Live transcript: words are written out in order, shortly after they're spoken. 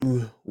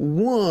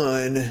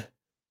one.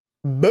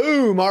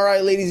 Boom. All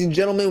right, ladies and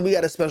gentlemen, we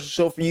got a special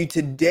show for you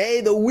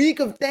today, the week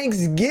of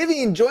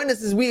Thanksgiving. Join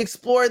us as we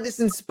explore this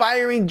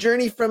inspiring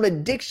journey from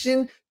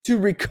addiction to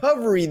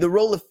recovery, the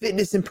role of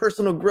fitness in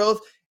personal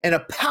growth, and a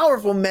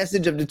powerful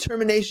message of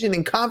determination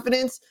and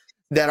confidence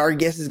that our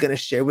guest is going to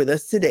share with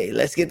us today.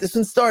 Let's get this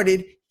one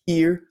started.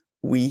 Here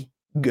we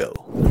go.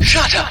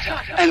 Shut up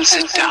and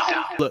sit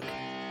down. Look,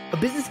 a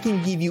business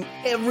can give you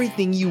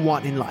everything you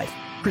want in life: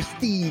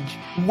 prestige,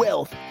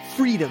 wealth,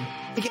 freedom.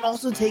 It can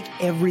also take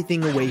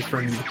everything away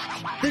from you.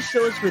 This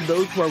show is for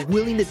those who are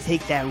willing to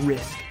take that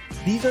risk.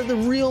 These are the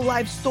real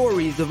life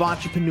stories of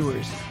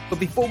entrepreneurs. But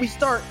before we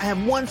start, I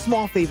have one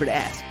small favor to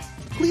ask.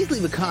 Please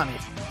leave a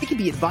comment. It can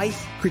be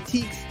advice,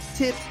 critiques,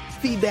 tips,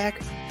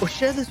 feedback, or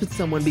share this with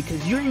someone,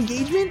 because your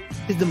engagement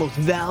is the most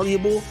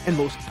valuable and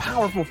most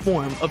powerful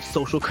form of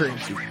social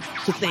currency.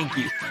 So thank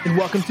you, and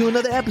welcome to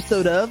another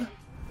episode of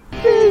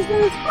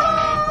Business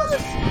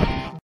Bros.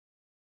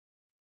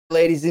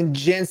 Ladies and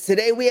gents,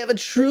 today we have a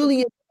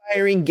truly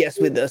inspiring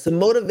guest with us, a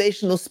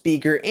motivational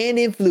speaker and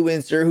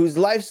influencer whose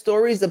life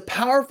story is a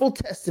powerful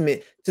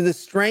testament to the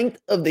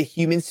strength of the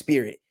human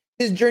spirit.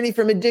 His journey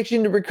from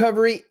addiction to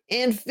recovery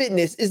and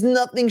fitness is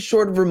nothing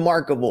short of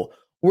remarkable.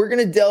 We're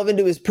going to delve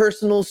into his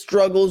personal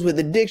struggles with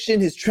addiction,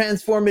 his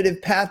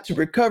transformative path to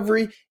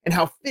recovery, and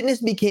how fitness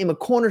became a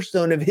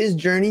cornerstone of his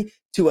journey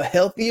to a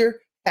healthier,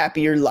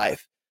 happier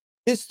life.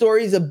 His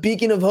story is a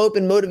beacon of hope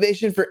and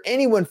motivation for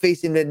anyone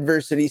facing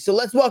adversity. So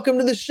let's welcome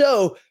to the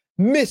show,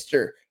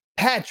 Mr.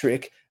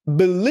 Patrick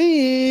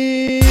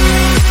Believe.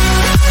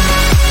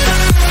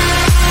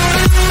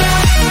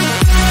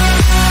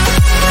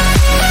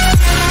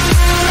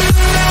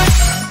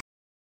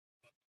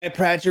 Hey,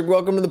 Patrick,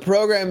 welcome to the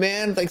program,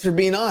 man. Thanks for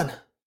being on.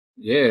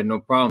 Yeah, no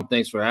problem.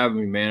 Thanks for having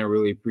me, man. I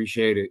really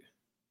appreciate it.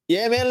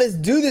 Yeah, man, let's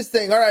do this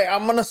thing. All right,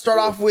 I'm going to start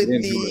off with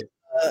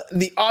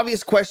the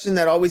obvious question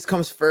that always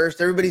comes first.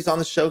 Everybody's on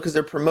the show because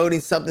they're promoting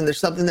something. There's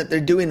something that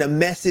they're doing, a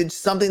message,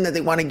 something that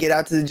they want to get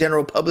out to the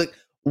general public.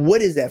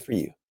 What is that for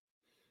you?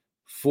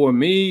 For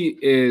me,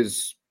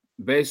 is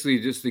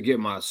basically just to get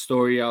my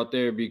story out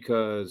there,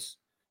 because,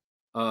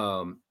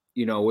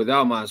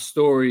 without my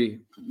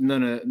story,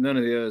 none of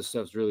the other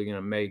stuff's really going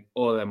to make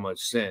all that much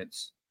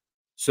sense.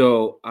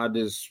 So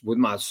with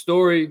my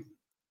story,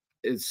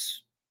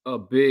 it's a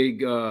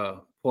big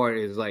part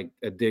is like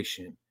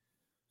addiction.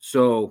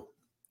 So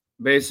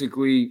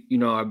basically,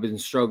 I've been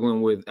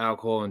struggling with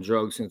alcohol and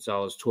drugs since I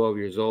was 12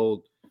 years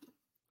old.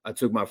 I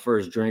took my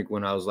first drink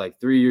when I was like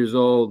 3 years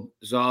old.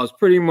 So I was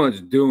pretty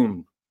much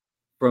doomed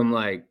from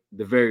like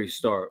the very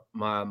start.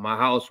 My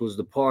house was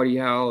the party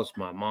house.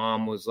 My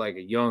mom was like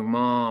a young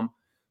mom.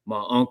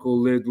 My uncle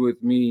lived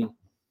with me.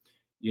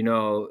 It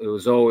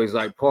was always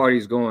like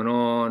parties going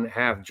on,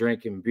 half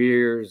drinking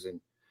beers. And,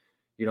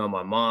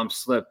 my mom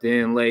slept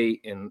in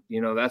late. And,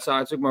 that's how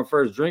I took my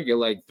first drink at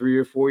like 3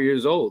 or 4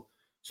 years old.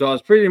 So I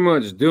was pretty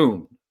much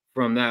doomed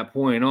from that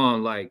point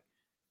on. Like,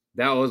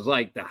 that was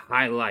like the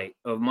highlight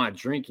of my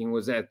drinking,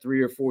 was at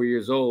 3 or 4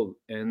 years old.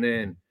 And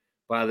then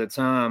by the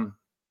time,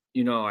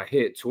 I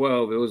hit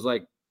 12, it was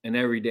like an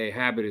everyday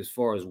habit as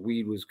far as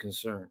weed was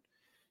concerned.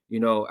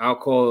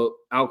 Alcohol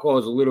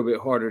is a little bit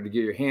harder to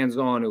get your hands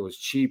on. It was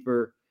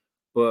cheaper,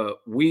 but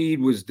weed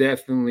was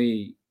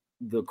definitely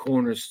the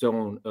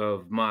cornerstone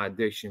of my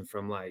addiction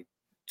from like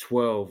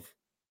 12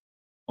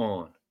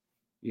 on.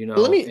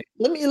 Let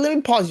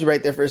me pause you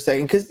right there for a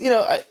second, because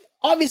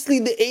obviously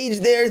the age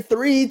there,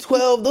 3,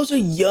 12, those are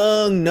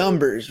young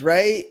numbers,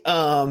 right?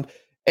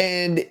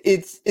 And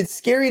it's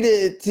scary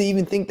to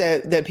even think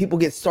that people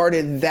get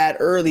started that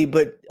early,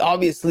 but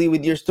obviously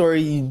with your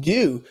story you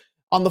do.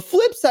 On the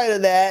flip side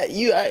of that,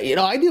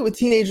 I deal with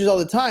teenagers all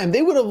the time.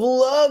 They would have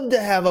loved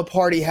to have a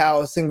party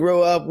house and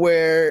grow up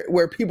where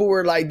people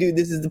were like, dude,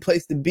 this is the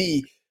place to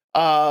be.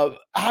 How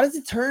does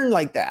it turn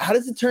like that? How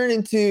does it turn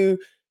into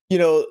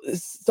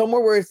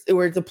somewhere where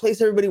it's a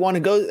place everybody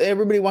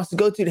wants to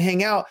go to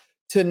hang out,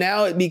 to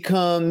now it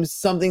becomes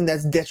something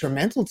that's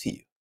detrimental to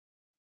you?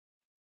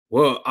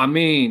 Well, I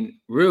mean,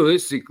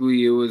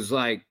 realistically, it was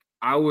like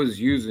I was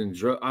using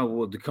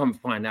to come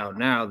find out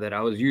now that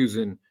I was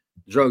using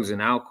drugs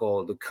and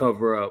alcohol to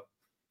cover up,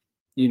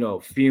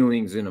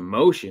 feelings and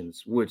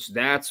emotions, which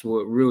that's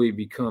what really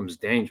becomes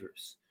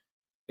dangerous,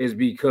 is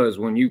because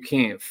when you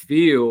can't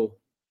feel,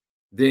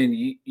 then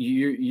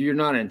you're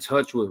not in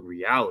touch with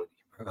reality.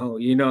 Oh,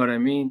 you know what I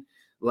mean?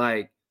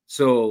 Like,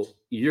 so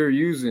you're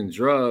using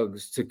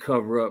drugs to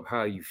cover up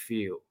how you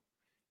feel.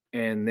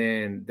 And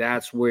then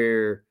that's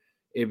where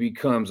it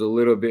becomes a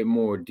little bit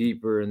more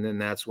deeper. And then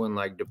that's when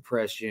like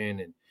depression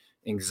and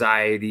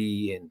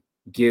anxiety and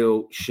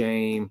guilt,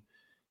 shame.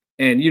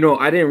 And,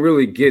 I didn't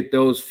really get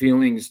those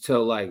feelings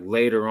till like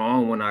later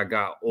on when I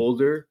got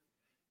older.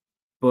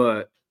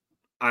 But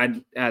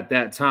at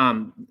that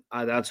time,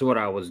 that's what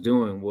I was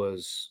doing,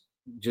 was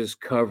just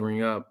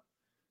covering up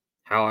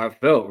how I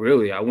felt.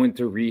 Really, I went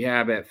to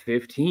rehab at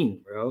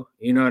 15, bro.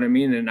 You know what I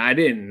mean? And I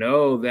didn't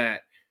know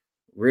that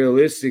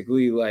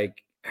realistically,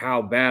 like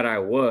how bad I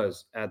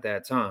was at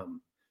that time.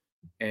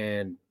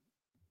 And,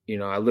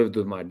 I lived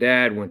with my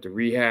dad, went to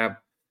rehab,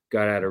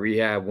 got out of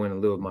rehab, went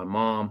and lived with my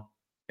mom.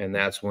 And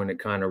that's when it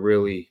kind of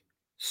really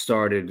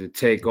started to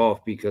take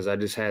off because I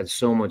just had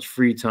so much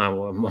free time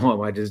with my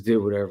mom. I just did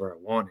whatever I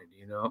wanted.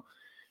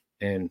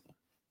 And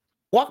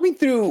Walk me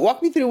through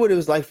what it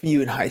was like for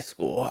you in high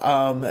school.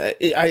 Like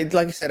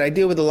I said, I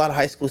deal with a lot of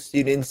high school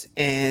students,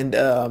 and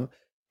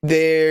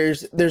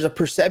there's a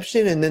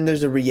perception, and then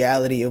there's a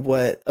reality of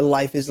what a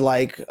life is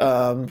like.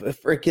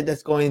 For a kid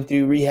that's going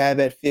through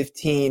rehab at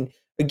 15,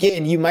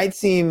 again, you might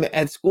seem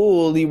at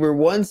school you were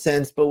one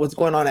sense, but what's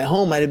going on at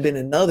home might have been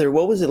another.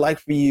 What was it like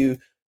for you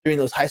during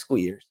those high school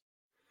years?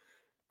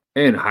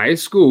 in high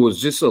school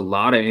was just a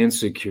lot of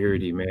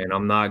insecurity, man.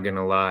 I'm not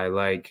gonna lie.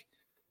 Like,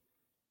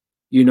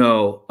 you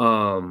know,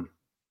 um,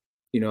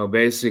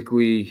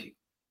 basically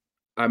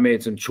I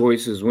made some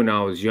choices when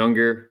I was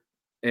younger,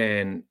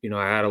 and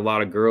I had a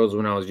lot of girls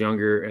when I was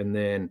younger, and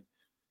then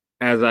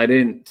as I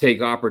didn't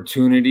take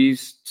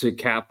opportunities to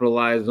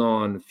capitalize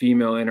on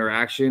female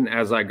interaction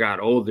as I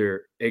got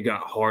older, it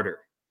got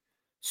harder.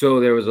 So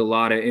there was a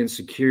lot of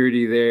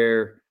insecurity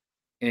there,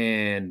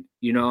 and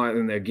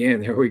and again,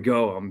 there we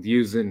go. I'm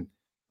using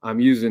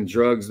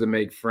drugs to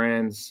make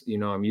friends.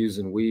 I'm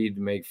using weed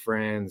to make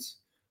friends.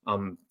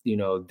 I'm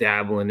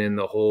dabbling in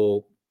the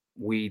whole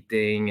weed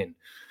thing, and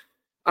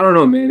I don't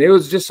know, man. It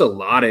was just a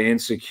lot of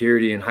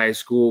insecurity in high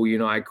school.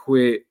 I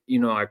quit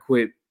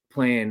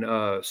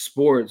playing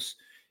sports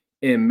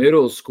in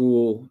middle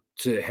school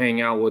to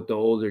hang out with the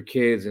older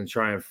kids and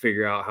try and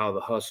figure out how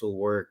the hustle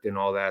worked and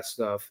all that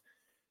stuff.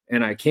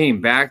 And I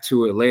came back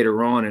to it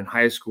later on in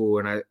high school,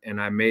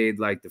 and I made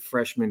like the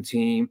freshman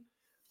team.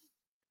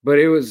 But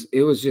it was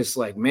just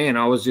like, man,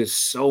 I was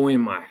just so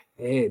in my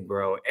head,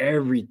 bro.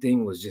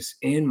 Everything was just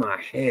in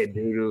my head,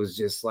 dude.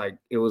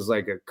 It was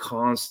like a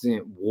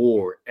constant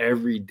war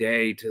every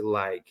day to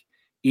like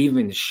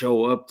even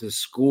show up to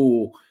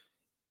school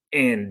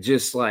and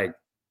just like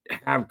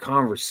have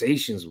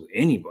conversations with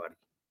anybody.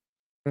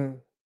 Mm.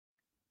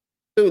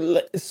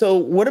 So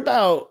what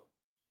about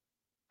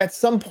at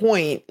some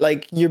point,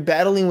 like you're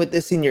battling with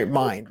this in your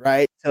mind,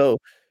 right? So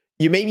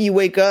you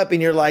wake up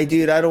and you're like,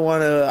 dude, I don't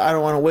want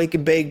to wake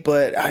and bake,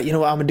 but you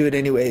know what, I'm gonna do it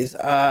anyways.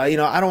 I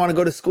don't want to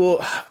go to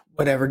school,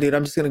 whatever, dude.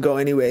 I'm just gonna go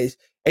anyways.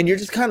 And you're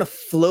just kind of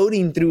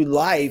floating through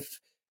life.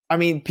 I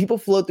mean, people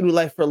float through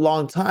life for a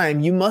long time.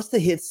 You must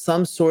have hit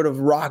some sort of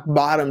rock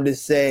bottom to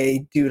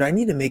say, dude, I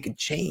need to make a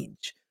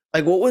change.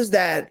 Like, what was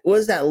that? What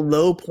was that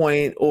low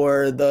point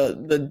or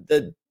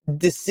the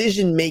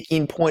decision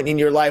making point in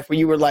your life where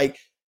you were like,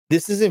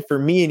 this isn't for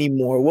me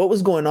anymore? What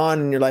was going on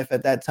in your life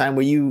at that time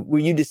where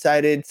you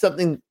decided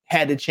something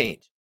had to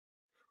change?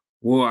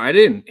 Well, I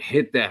didn't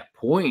hit that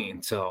point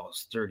until I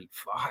was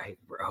 35,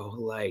 bro.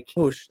 Like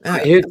Oh, I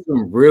snap. hit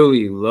some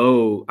really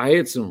low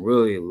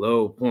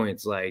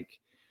points. Like,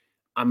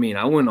 I mean,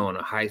 I went on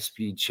a high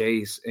speed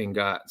chase and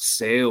got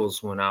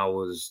sales when I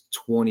was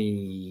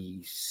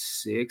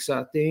 26,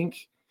 I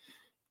think.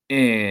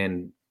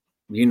 And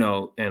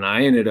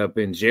I ended up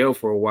in jail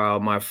for a while.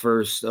 My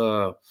first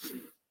offer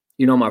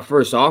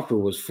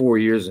was 4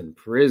 years in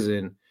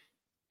prison.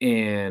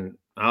 And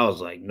I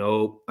was like,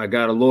 nope, I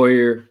got a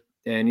lawyer.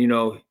 And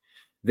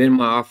then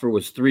my offer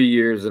was 3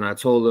 years. And I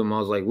told him, I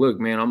was like, look,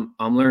 man,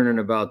 I'm learning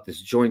about this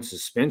joint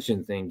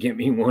suspension thing. Get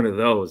me one of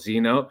those.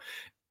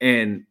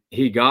 And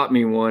he got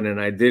me one, and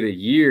I did a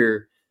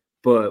year.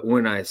 But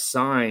when I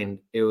signed,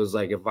 it was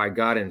like if I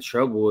got in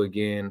trouble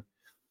again,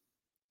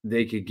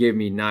 they could give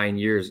me 9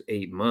 years,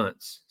 8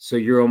 months. So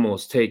you're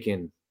almost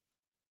taking,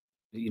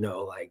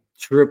 like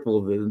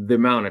triple the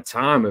amount of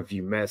time if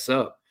you mess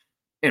up.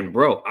 And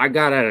bro, I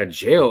got out of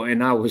jail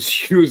and I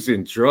was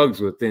using drugs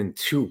within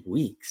 2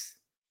 weeks.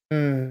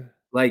 Mm.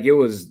 Like and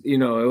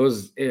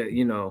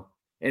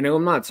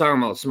I'm not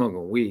talking about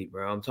smoking weed,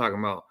 bro. I'm talking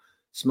about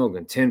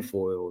smoking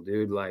tinfoil,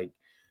 dude. Like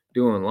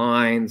doing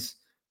lines.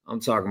 I'm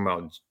talking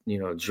about,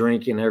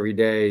 drinking every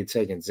day,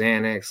 taking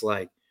Xanax.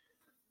 Like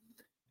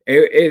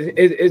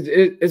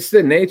it's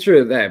the nature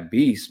of that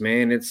beast,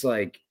 man. It's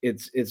like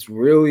it's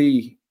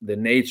really the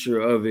nature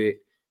of it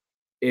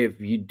if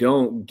you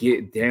don't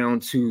get down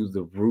to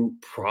the root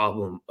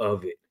problem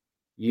of it,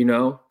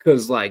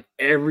 because like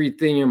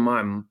everything in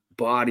my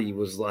body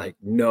was like,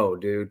 no,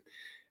 dude.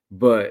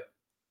 But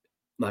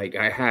like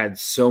I had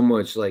so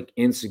much like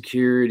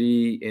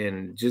insecurity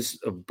and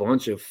just a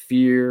bunch of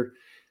fear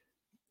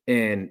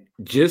and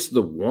just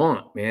the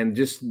want, man,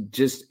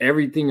 just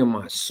everything in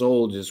my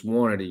soul just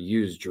wanted to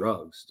use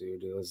drugs,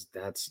 dude.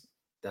 That's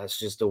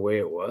just the way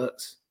it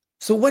was.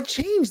 So what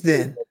changed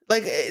then?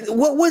 Like,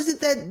 what was it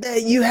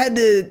that you had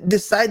to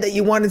decide that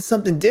you wanted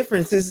something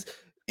different? Is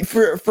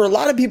for a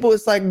lot of people,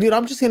 it's like, dude,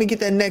 I'm just gonna get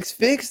that next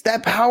fix,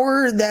 that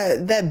power,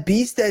 that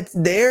beast that's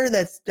there,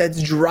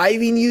 that's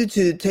driving you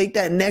to take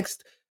that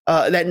next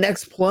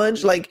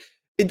plunge. Like,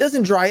 it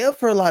doesn't dry up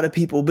for a lot of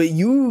people, but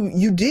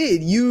you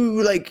did.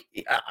 You like,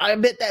 I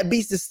bet that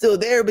beast is still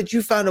there, but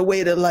you found a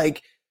way to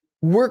like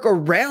work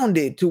around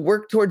it, to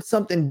work towards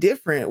something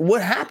different.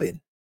 What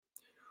happened?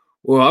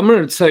 Well, I'm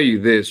gonna tell you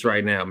this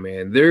right now,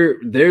 man.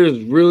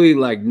 There's really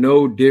like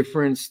no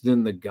difference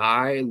than the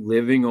guy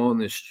living on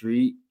the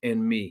street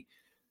and me.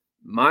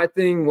 My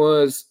thing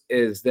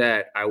is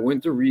that I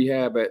went to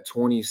rehab at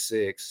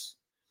 26.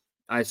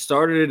 I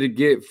started to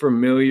get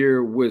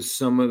familiar with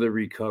some of the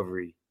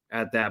recovery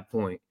at that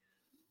point,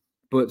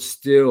 but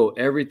still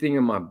everything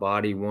in my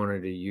body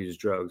wanted to use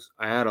drugs.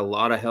 I had a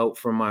lot of help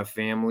from my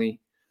family.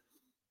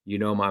 You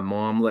know, my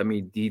mom let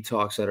me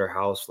detox at her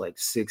house like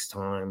 6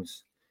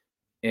 times.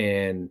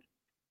 And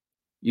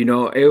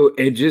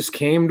it just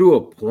came to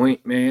a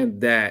point,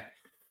 man, that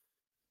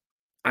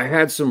I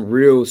had some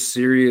real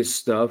serious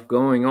stuff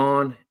going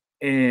on,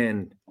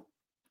 and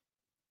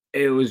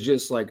it was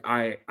just like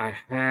I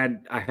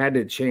had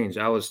to change.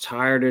 I was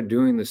tired of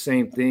doing the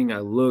same thing. I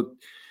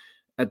looked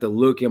at the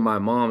look in my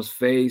mom's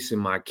face and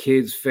my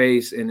kids'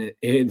 face, and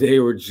they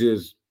were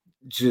just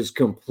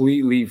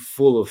completely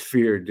full of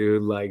fear,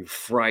 dude, like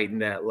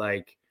frightened at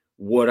like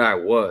what I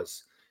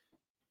was.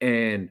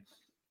 And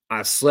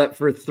I slept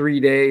for 3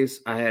 days.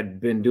 I had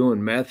been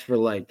doing meth for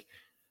like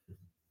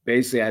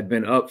basically I'd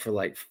been up for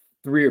like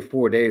 3 or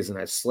 4 days and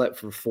I slept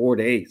for 4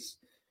 days.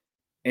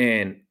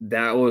 And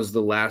that was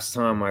the last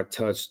time I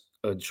touched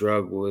a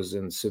drug was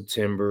in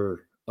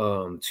September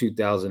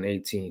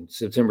 2018,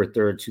 September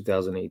 3rd,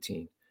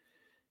 2018.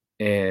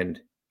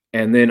 And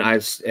I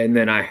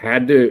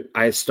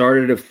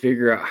started to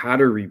figure out how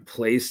to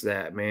replace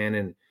that, man.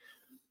 And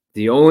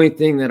the only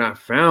thing that I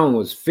found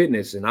was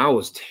fitness, and I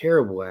was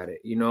terrible at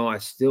it. I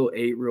still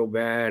ate real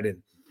bad,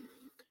 and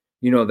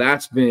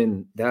that's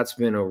been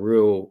a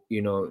real,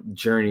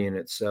 journey in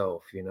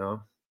itself.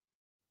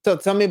 So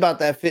tell me about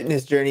that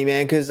fitness journey,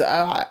 man. Because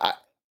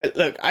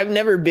look, I've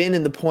never been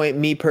in the point,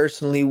 me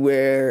personally,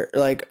 where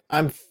like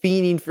I'm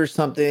fiending for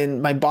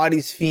something, my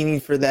body's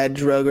fiending for that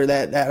drug or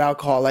that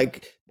alcohol,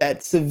 like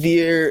that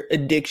severe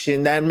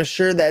addiction. That I'm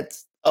sure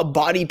that's a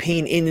body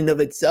pain in and of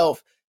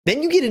itself.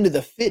 Then you get into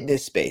the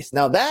fitness space.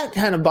 Now that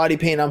kind of body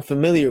pain I'm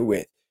familiar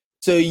with.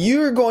 So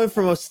you're going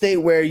from a state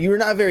where you're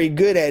not very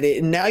good at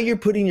it, and now you're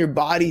putting your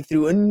body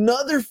through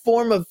another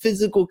form of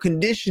physical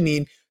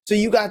conditioning. So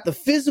you got the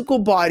physical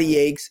body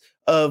aches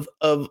of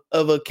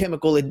a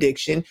chemical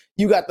addiction.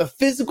 You got the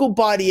physical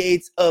body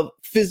aches of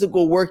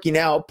physical working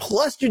out.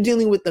 Plus you're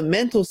dealing with the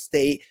mental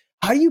state.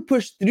 How do you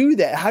push through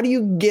that? How do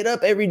you get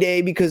up every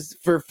day? Because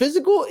for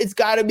physical, it's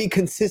got to be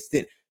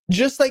consistent.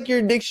 Just like your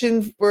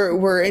addiction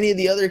for any of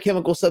the other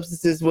chemical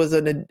substances was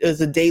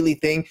a daily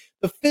thing,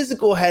 the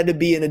physical had to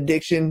be an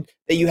addiction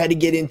that you had to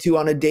get into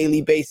on a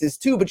daily basis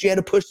too, but you had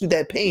to push through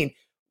that pain.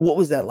 What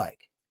was that like?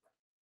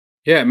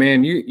 Yeah,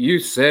 man, you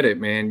said it,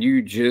 man.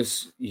 You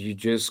just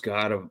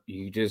gotta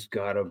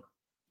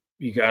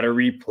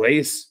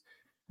replace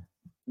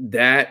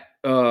that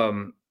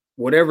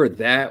whatever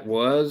that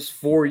was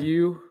for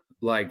you.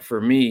 Like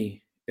for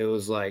me, it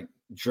was like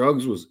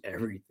drugs was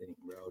everything,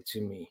 bro,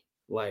 to me.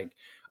 Like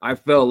I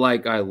felt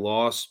like I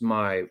lost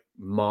my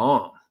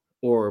mom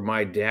or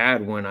my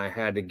dad when I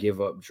had to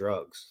give up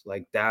drugs.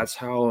 Like that's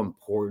how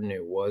important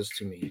it was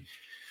to me.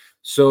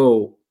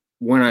 So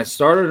when I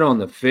started on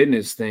the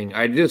fitness thing,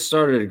 I just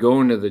started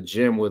going to the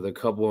gym with a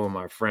couple of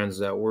my friends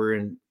that were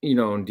in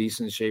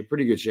decent shape,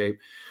 pretty good shape,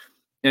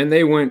 and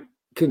they went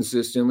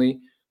consistently.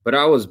 But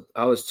I was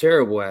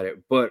terrible at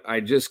it. But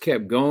I just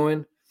kept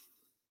going.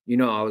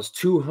 I was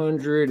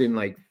 200 and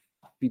like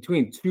I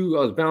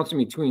was bouncing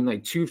between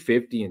like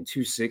 250 and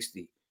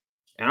 260.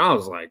 And I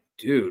was like,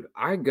 dude,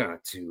 I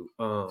got to,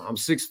 I'm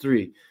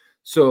 6'3".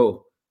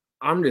 So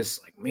I'm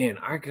just like, man,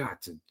 I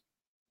got to,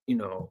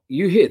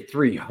 you hit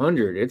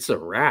 300, it's a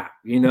wrap.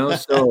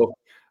 So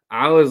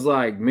I was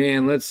like,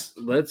 man, let's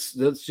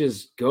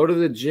just go to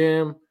the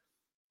gym,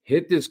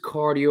 hit this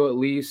cardio at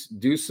least,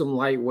 do some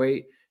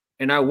lightweight.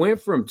 And I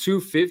went from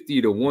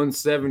 250 to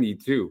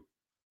 172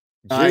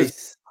 just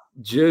Nice.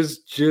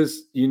 just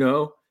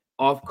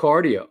off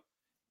cardio.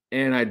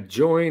 And I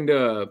joined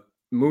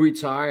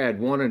Muay Thai. I'd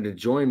wanted to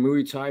join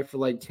Muay Thai for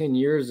like 10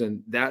 years,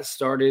 and that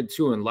started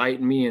to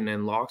enlighten me and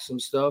unlock some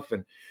stuff.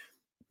 And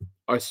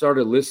I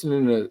started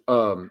listening to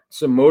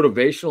some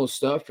motivational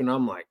stuff, and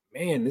I'm like,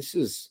 man, this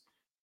is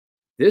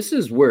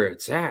where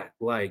it's at.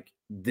 Like,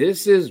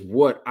 this is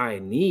what I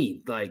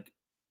need. Like,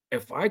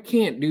 if I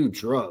can't do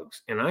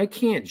drugs and I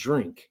can't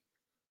drink,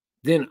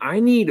 then I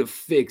need to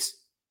fix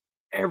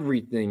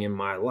everything in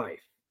my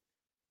life.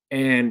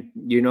 And,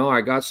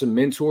 I got some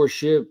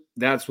mentorship.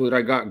 That's what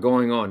I got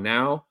going on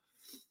now.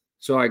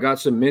 So I got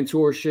some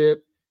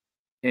mentorship,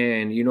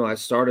 and, I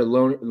started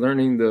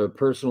learning the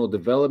personal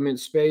development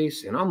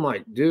space. And I'm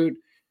like, dude,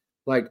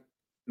 like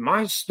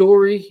my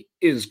story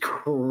is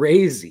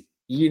crazy.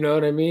 You know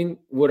what I mean?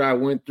 What I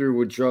went through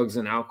with drugs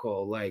and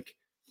alcohol. Like,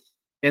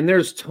 and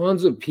there's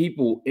tons of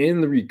people in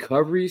the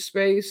recovery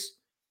space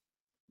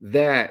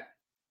that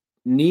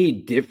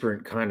need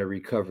different kind of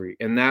recovery.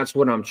 And that's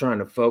what I'm trying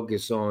to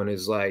focus on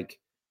is like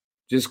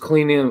just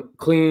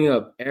cleaning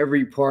up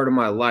every part of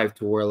my life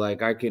to where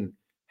like I can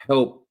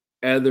help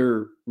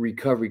other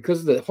recovery.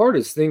 Because the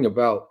hardest thing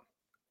about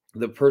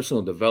the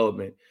personal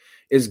development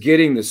is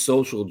getting the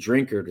social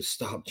drinker to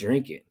stop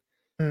drinking.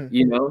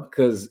 Mm.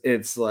 because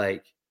it's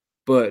like,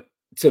 but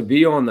to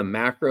be on the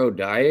macro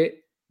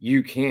diet,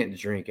 you can't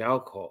drink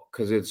alcohol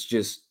because it's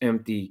just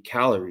empty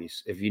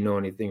calories if you know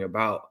anything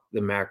about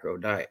the macro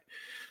diet.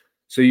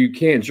 So you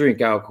can't drink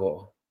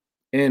alcohol.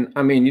 And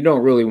I mean, you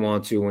don't really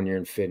want to when you're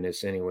in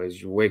fitness,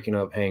 anyways. You're waking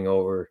up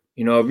hangover.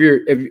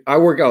 If I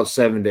work out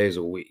 7 days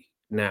a week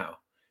now,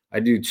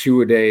 I do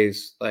 2 a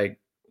days. Like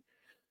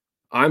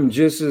I'm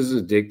just as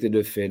addicted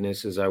to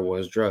fitness as I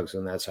was drugs,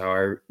 and that's how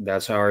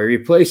I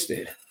replaced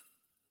it.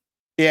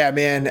 Yeah,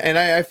 man, and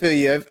I feel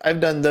you. I've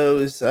done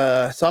those.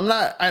 So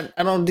I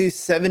don't do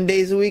 7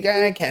 days a week.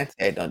 I can't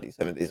say I don't do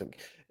 7 days a week.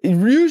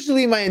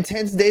 Usually my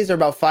intense days are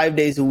about 5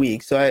 days a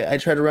week. So I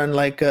try to run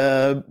like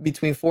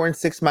between 4 and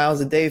 6 miles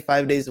a day,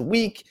 5 days a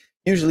week.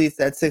 Usually it's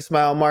that 6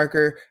 mile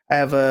marker. I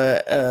have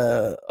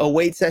a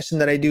weight session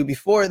that I do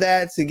before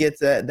that to get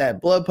that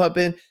blood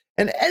pumping.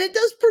 And it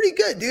does pretty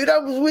good, dude. I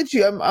was with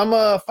you. I'm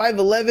a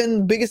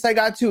 5'11". Biggest I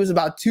got to was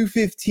about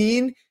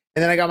 215.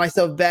 And then I got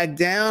myself back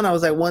down. I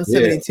was like Yeah.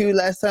 172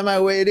 last time I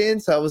weighed in.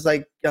 So I was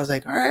like, all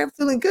right, I'm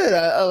feeling good.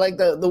 I like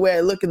the way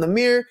I look in the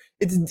mirror.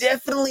 It's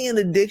definitely an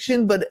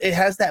addiction, but it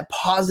has that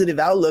positive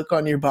outlook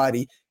on your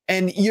body.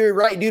 And you're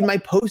right, dude. My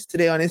post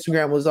today on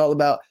Instagram was all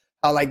about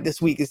how like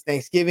this week is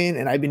Thanksgiving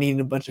and I've been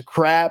eating a bunch of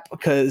crap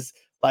because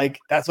like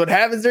that's what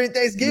happens during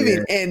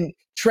Thanksgiving. Yeah. And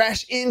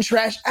trash in,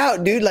 trash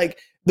out, dude. Like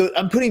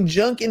I'm putting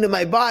junk into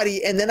my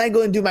body and then I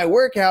go and do my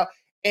workout.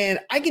 And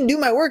I can do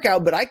my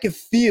workout, but I can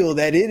feel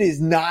that it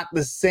is not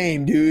the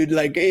same, dude.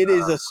 Like it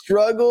is a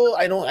struggle.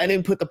 I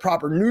didn't put the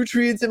proper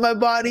nutrients in my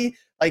body.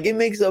 Like it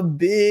makes a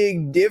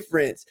big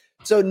difference.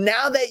 So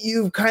now that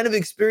you've kind of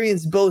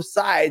experienced both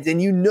sides and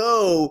you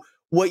know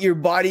what your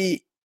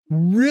body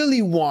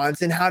really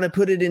wants and how to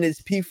put it in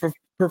its peak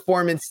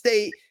performance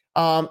state,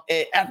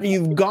 after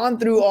you've gone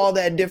through all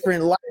that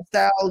different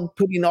lifestyle,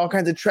 putting all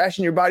kinds of trash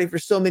in your body for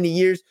so many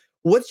years,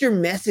 what's your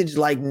message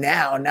like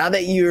now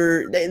that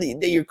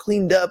you're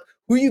cleaned up?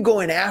 Who are you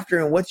going after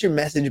and what's your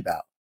message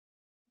about?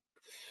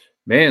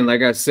 Man,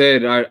 like I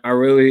said,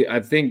 I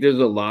think there's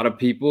a lot of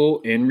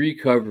people in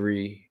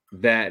recovery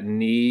that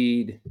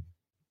need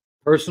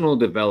personal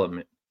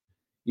development.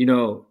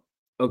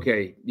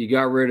 Okay, you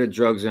got rid of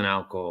drugs and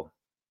alcohol.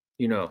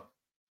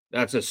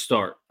 That's a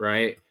start,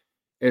 right?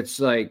 It's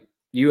like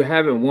you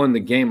haven't won the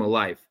game of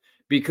life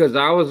because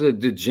I was a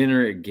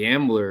degenerate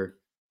gambler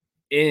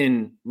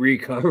in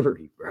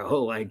recovery,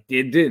 bro. Like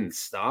it didn't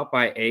stop.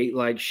 I ate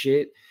like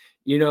shit,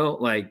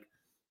 like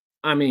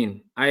I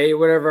mean, I ate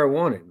whatever I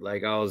wanted.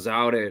 Like I was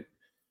out at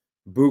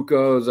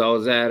Buco's, I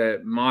was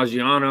at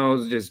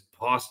Maggiano's, just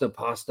pasta,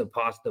 pasta,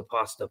 pasta,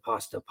 pasta,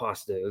 pasta,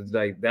 pasta. It was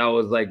like that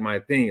was like my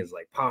thing. It's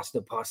like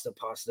pasta, pasta,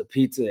 pasta,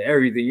 pizza,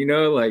 everything,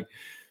 like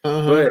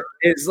but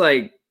it's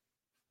like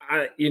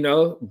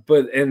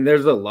and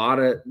there's a lot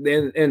of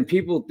and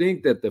people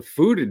think that the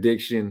food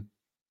addiction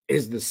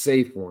is the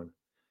safe one.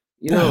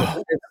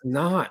 It's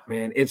not,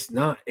 man. It's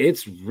not.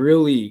 It's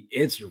really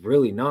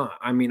not.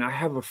 I mean, I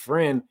have a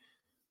friend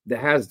that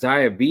has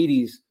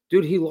diabetes.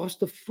 Dude, he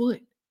lost a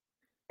foot.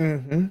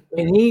 Mm-hmm.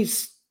 And he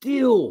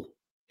still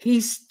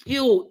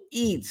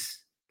eats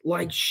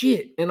like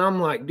shit. And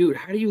I'm like, dude,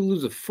 how do you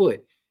lose a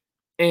foot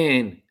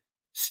and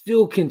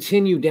still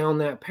continue down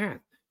that path?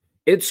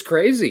 It's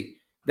crazy.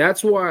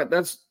 That's why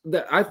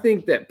I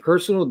think that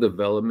personal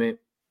development,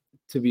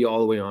 to be all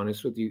the way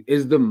honest with you,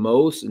 is the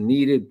most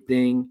needed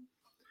thing,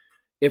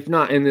 if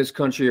not in this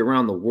country,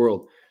 around the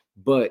world.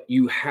 But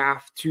you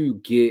have to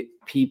get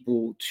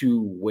people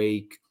to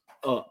wake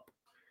up.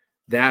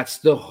 That's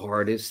the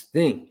hardest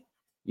thing,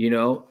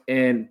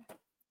 and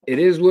it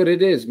is what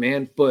it is,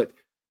 man. But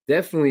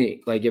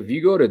definitely, like if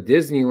you go to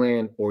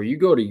Disneyland or you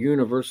go to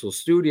Universal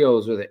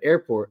Studios or the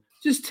airport,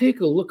 just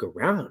take a look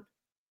around.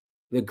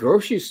 The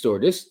grocery store,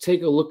 just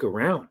take a look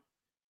around.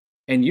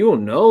 And you'll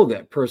know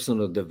that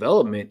personal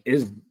development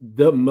is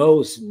the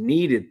most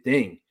needed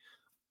thing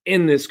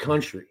in this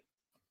country.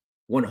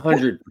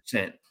 100%.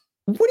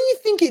 What do you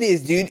think it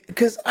is, dude?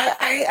 Because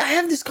I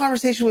have this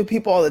conversation with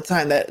people all the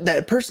time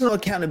that personal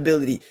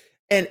accountability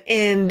and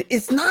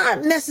it's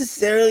not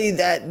necessarily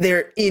that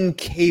they're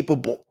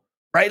incapable,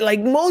 right? Like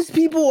most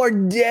people are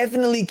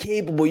definitely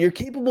capable. You're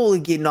capable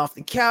of getting off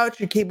the couch.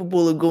 You're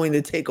capable of going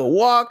to take a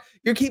walk.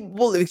 You're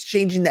capable of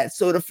exchanging that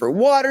soda for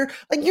water.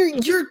 Like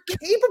you're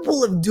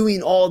capable of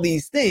doing all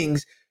these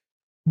things.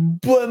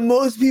 But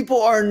most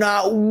people are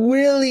not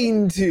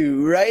willing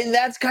to, right? And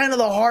that's kind of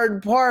the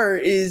hard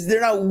part is they're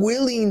not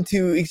willing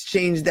to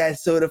exchange that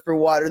soda for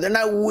water. They're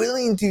not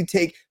willing to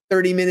take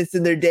 30 minutes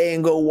in their day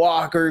and go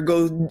walk or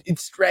go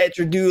stretch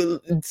or do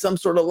some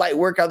sort of light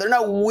workout. They're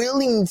not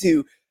willing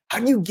to. How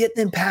do you get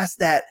them past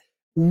that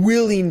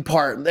willing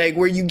part? Like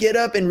where you get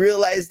up and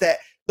realize that,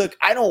 look,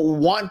 I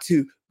don't want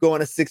to go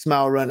on a 6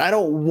 mile run. I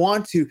don't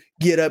want to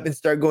get up and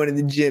start going to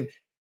the gym,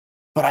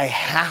 but I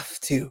have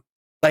to.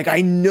 Like,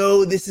 I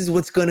know this is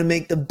what's going to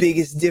make the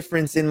biggest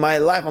difference in my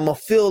life. I'm going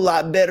to feel a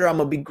lot better. I'm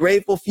going to be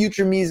grateful.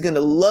 Future me is going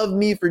to love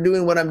me for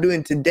doing what I'm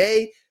doing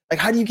today. Like,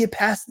 how do you get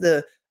past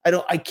the, I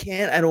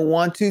don't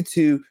want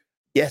to,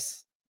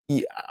 yes,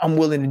 I'm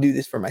willing to do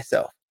this for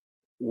myself?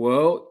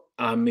 Well,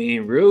 I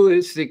mean,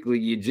 realistically,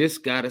 you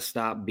just got to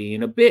stop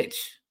being a bitch.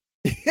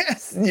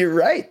 Yes, you're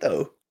right,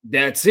 though.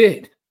 That's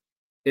it.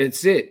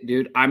 It's it,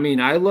 dude. I mean,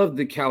 I love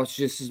the couch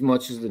just as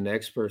much as the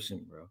next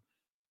person, bro.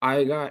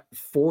 I got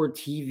 4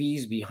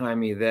 TVs behind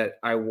me that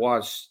I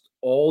watched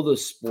all the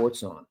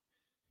sports on.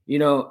 You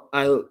know,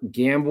 I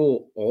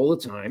gamble all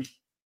the time,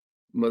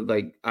 but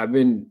like I've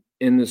been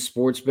in the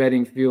sports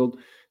betting field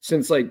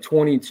since like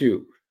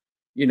 22.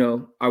 You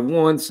know, I've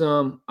won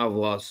some, I've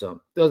lost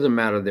some. Doesn't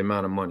matter the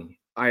amount of money.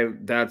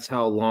 That's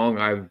how long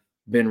I've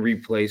been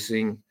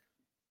replacing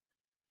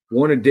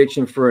one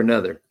addiction for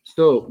another.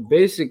 So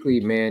basically,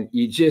 man,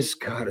 you just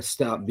gotta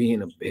stop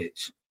being a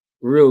bitch.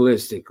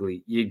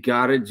 Realistically, you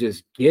gotta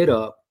just get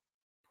up,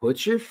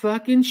 put your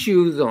fucking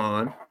shoes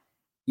on,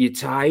 you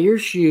tie your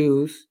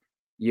shoes,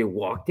 you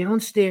walk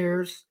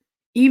downstairs.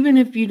 Even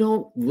if you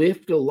don't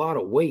lift a lot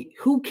of weight,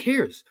 who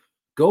cares?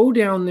 Go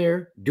down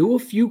there, do a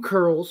few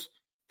curls,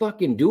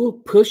 fucking do a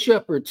push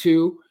up or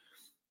two,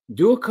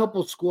 do a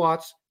couple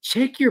squats,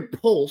 check your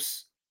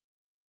pulse.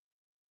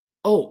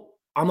 Oh,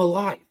 I'm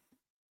alive.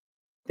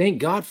 Thank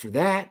God for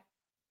that.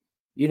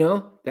 You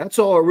know, that's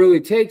all it really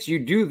takes. You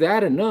do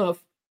that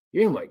enough,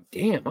 you're like,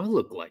 damn, I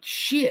look like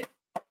shit.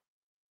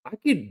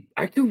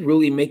 I could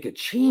really make a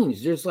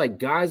change. There's like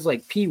guys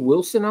like P.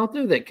 Wilson out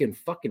there that can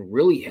fucking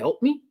really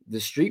help me, the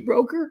street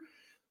broker.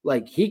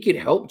 Like he could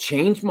help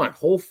change my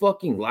whole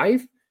fucking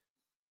life.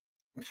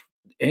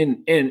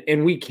 And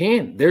we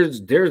can. There's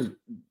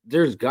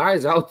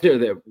guys out there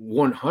that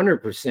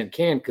 100%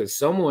 can, because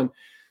someone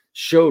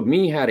showed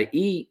me how to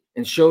eat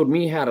and showed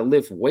me how to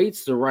lift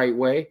weights the right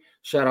way.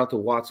 Shout out to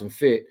Watson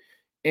Fit.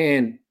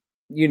 And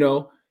you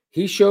know,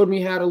 he showed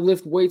me how to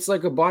lift weights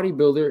like a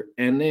bodybuilder.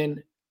 And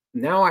then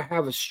now I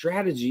have a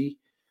strategy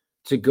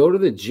to go to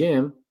the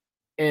gym,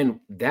 and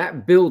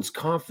that builds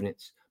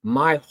confidence.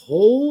 My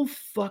whole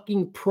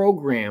fucking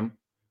program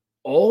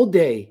all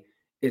day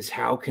is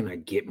how can I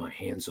get my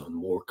hands on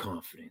more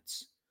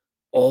confidence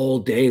all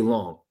day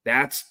long.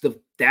 That's the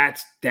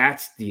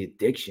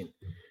addiction.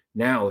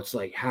 Now it's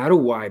like, how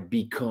do I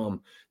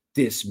become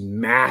this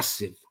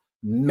massive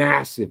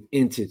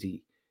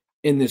entity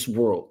in this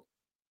world?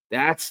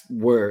 That's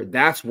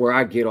where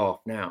I get off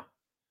now.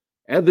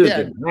 Other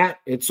than that,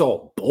 it's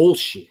all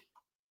bullshit.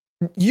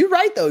 You're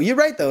right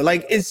though.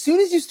 Like as soon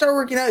as you start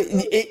working out,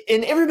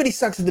 and everybody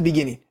sucks at the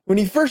beginning. When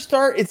you first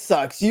start, it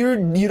sucks. You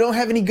don't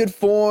have any good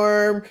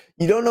form.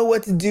 You don't know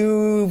what to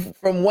do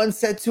from one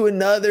set to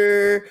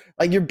another.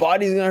 Like your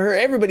body's gonna hurt.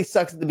 Everybody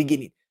sucks at the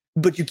beginning,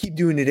 but you keep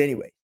doing it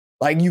anyway.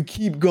 Like you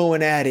keep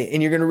going at it,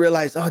 and you're gonna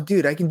realize, oh,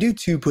 dude, I can do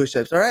 2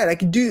 push-ups. All right, I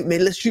can do.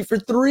 Maybe let's shoot for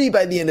 3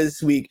 by the end of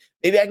this week.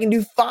 Maybe I can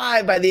do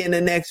 5 by the end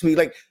of next week.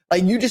 Like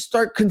you just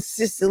start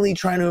consistently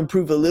trying to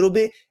improve a little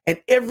bit,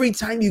 and every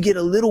time you get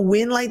a little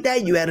win like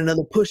that, you add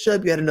another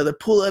push-up, you add another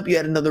pull-up, you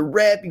add another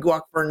rep, you go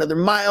out for another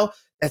mile.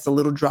 That's a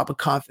little drop of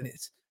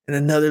confidence, and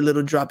another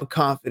little drop of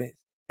confidence,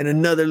 and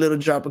another little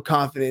drop of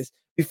confidence.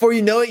 Before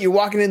you know it, you're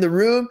walking in the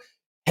room.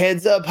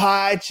 Heads up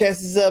high,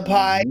 chest is up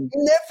high. You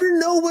never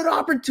know what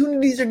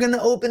opportunities are going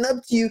to open up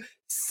to you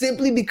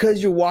simply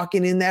because you're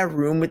walking in that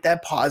room with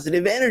that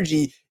positive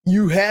energy.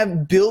 You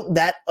have built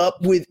that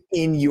up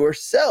within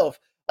yourself.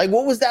 Like,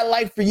 what was that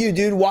like for you,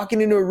 dude?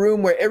 Walking into a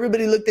room where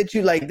everybody looked at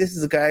you like, this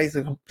is a guy, he's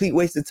a complete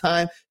waste of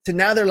time. To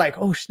now they're like,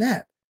 oh,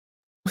 snap.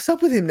 What's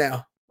up with him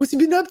now? What's he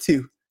been up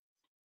to?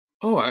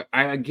 Oh,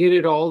 I get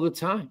it all the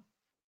time.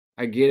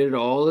 I get it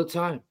all the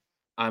time.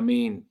 I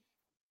mean,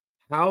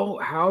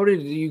 how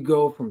did you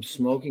go from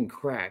smoking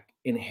crack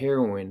and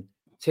heroin,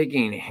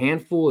 taking a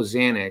handful of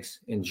Xanax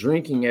and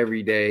drinking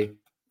every day?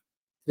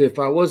 If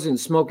I wasn't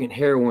smoking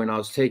heroin, I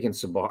was taking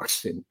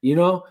Suboxone. You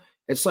know,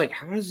 it's like,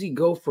 how does he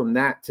go from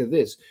that to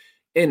this?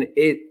 And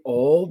it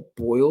all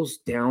boils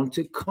down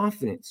to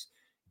confidence.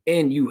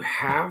 And you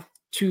have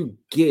to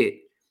get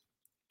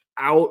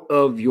out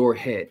of your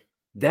head.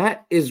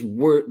 That's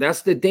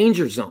the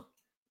danger zone.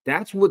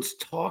 That's what's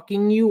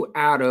talking you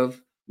out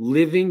of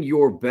living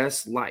your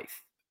best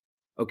life.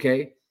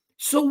 Okay.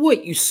 So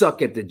what? You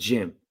suck at the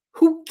gym.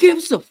 Who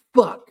gives a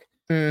fuck?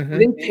 Mm-hmm. Do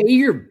they pay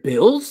your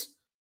bills?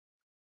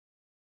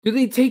 Do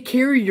they take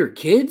care of your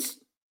kids?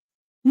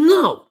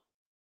 No.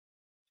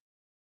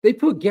 They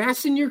put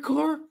gas in your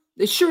car?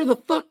 They sure the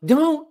fuck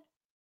don't.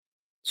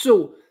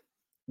 So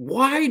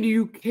why do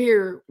you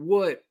care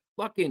what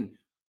fucking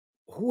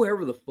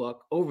whoever the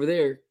fuck over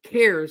there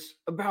cares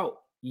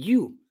about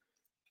you?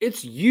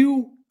 It's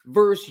you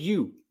versus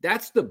you.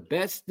 That's the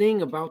best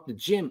thing about the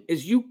gym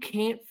is you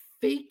can't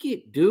fake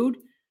it, dude.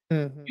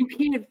 Mm-hmm. You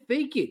can't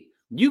fake it.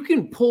 You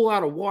can pull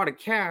out a wad of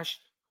cash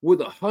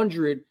with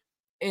 100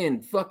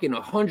 and fucking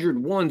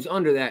 100 ones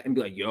under that and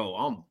be like, yo,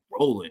 I'm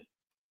rolling.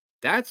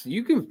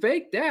 You can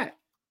fake that,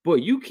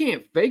 but you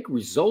can't fake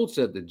results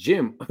at the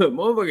gym.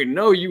 Motherfucker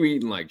know you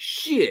eating like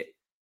shit.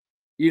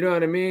 You know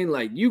what I mean?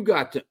 Like you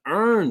got to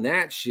earn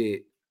that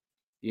shit,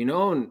 you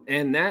know,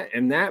 and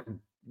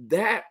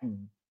that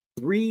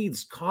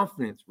breeds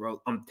confidence,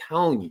 bro. I'm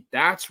telling you,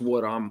 that's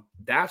what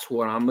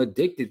I'm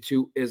addicted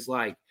to is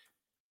like,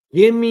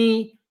 give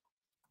me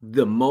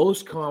the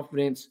most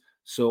confidence,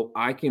 so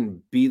I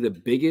can be the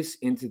biggest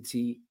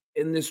entity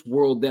in this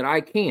world that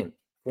I can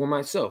for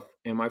myself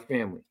and my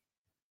family.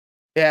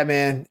 Yeah,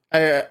 man.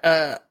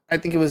 I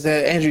think it was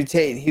Andrew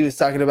Tate. He was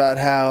talking about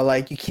how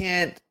like you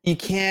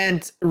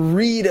can't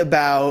read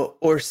about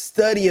or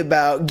study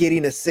about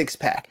getting a six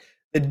pack.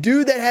 The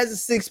dude that has a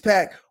six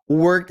pack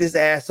worked his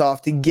ass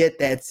off to get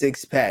that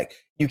six pack.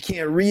 You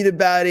can't read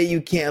about it.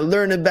 You can't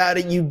learn about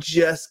it. You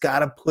just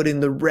gotta put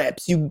in the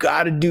reps. You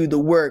gotta do the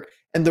work,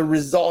 and the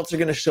results are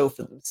gonna show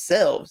for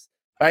themselves,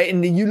 right?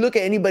 And then you look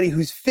at anybody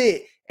who's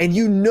fit, and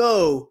you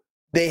know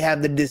they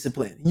have the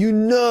discipline. You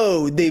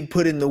know they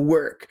put in the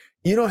work.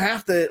 You don't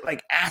have to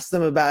like ask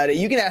them about it.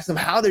 You can ask them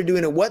how they're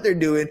doing and what they're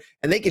doing,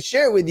 and they can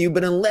share it with you.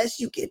 But unless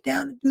you get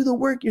down and do the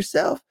work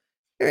yourself,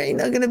 there ain't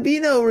not gonna be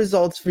no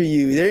results for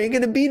you. There ain't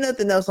gonna be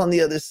nothing else on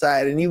the other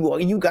side, and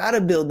you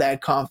gotta build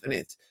that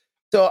confidence.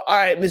 So, all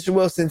right, Mr.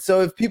 Wilson.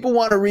 So if people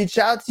want to reach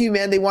out to you,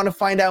 man, they want to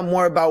find out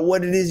more about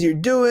what it is you're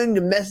doing,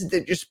 the message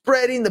that you're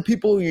spreading, the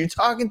people who you're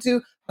talking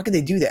to, how can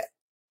they do that?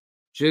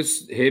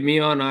 Just hit me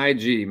on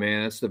IG,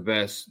 man. That's the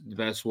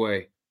best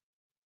way.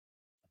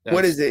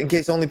 What is it, in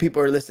case only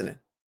people are listening?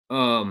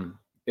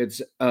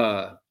 It's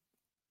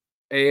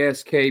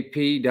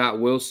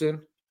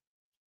askp.wilson.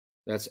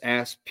 That's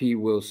Ask P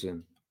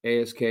Wilson.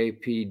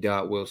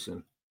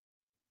 askp.wilson.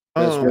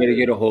 Best way to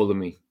get a hold of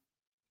me.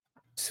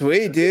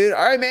 Sweet, dude.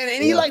 All right, man.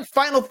 Any like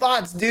final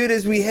thoughts, dude,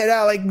 as we head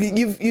out? Like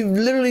you've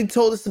literally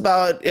told us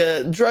about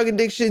drug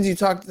addictions. You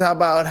talked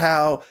about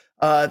how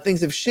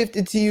things have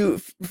shifted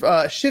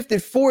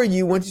for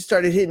you once you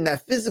started hitting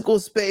that physical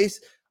space.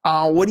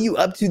 What are you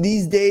up to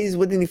these days?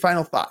 What any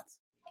final thoughts?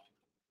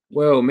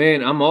 Well,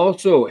 man, I'm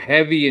also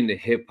heavy into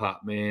hip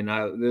hop, man.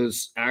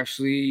 There's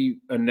actually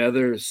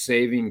another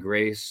saving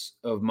grace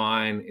of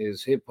mine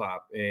is hip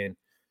hop. And,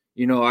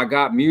 you know, I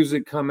got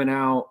music coming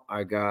out.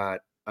 I got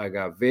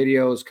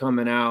videos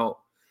coming out.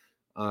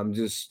 I'm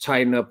just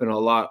tighten up in a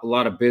lot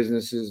of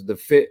businesses.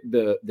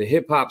 The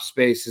hip hop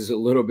space is a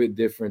little bit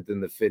different than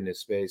the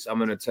fitness space. I'm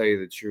going to tell you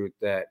the truth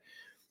that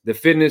the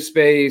fitness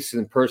space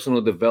and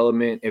personal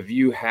development, if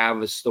you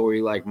have a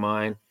story like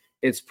mine,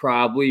 it's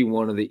probably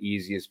one of the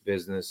easiest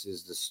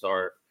businesses to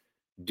start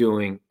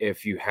doing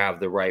if you have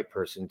the right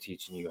person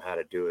teaching you how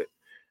to do it.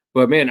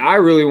 But man, I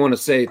really want to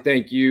say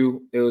thank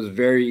you. It was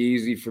very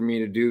easy for me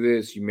to do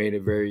this. You made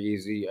it very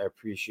easy. I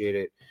appreciate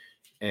it.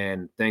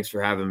 And thanks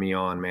for having me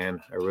on,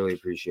 man. I really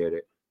appreciate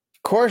it.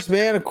 Of course,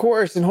 man, of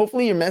course. And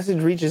hopefully your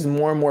message reaches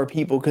more and more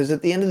people, because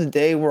at the end of the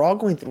day, we're all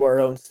going through our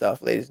own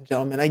stuff, ladies and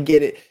gentlemen. I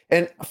get it.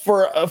 And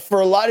for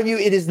a lot of you,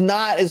 it is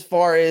not as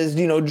far as,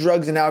 you know,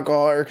 drugs and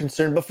alcohol are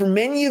concerned. But for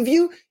many of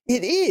you,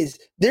 it is.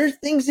 There's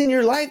things in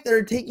your life that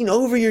are taking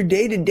over your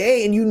day to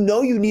day, and you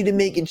know you need to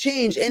make a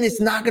change, and it's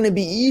not going to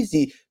be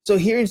easy. So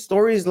hearing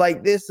stories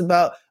like this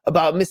about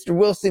Mr.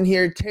 Wilson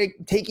here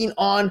taking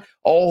on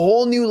a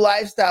whole new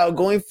lifestyle,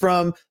 going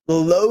from the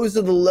lows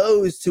of the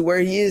lows to where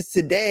he is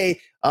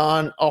today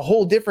on a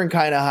whole different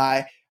kind of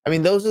high. I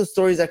mean, those are the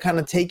stories that kind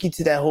of take you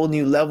to that whole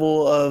new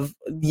level of,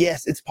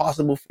 yes, it's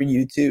possible for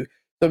you too.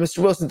 So Mr.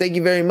 Wilson, thank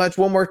you very much.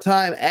 One more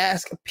time,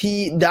 Ask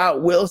P.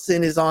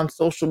 Wilson is on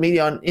social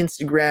media, on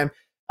Instagram.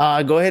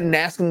 Go ahead and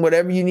ask him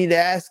whatever you need to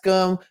ask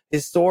him.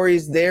 His story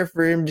is there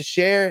for him to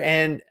share.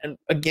 And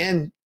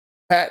again,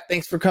 Pat,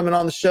 thanks for coming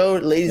on the show.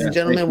 Ladies and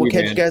gentlemen, we'll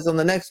catch you guys on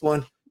the next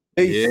one.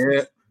 Peace.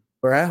 Yeah.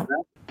 We're out.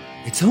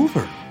 It's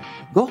over.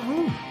 Go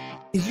home.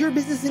 Is your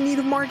business in need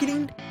of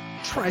marketing?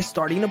 Try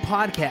starting a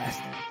podcast.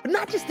 But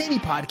not just any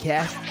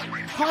podcast.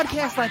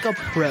 Podcast like a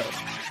pro.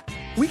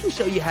 We can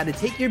show you how to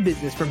take your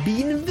business from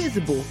being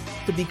invisible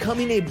to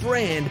becoming a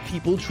brand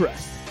people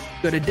trust.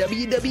 Go to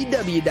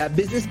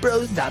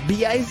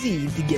www.businessbros.biz to get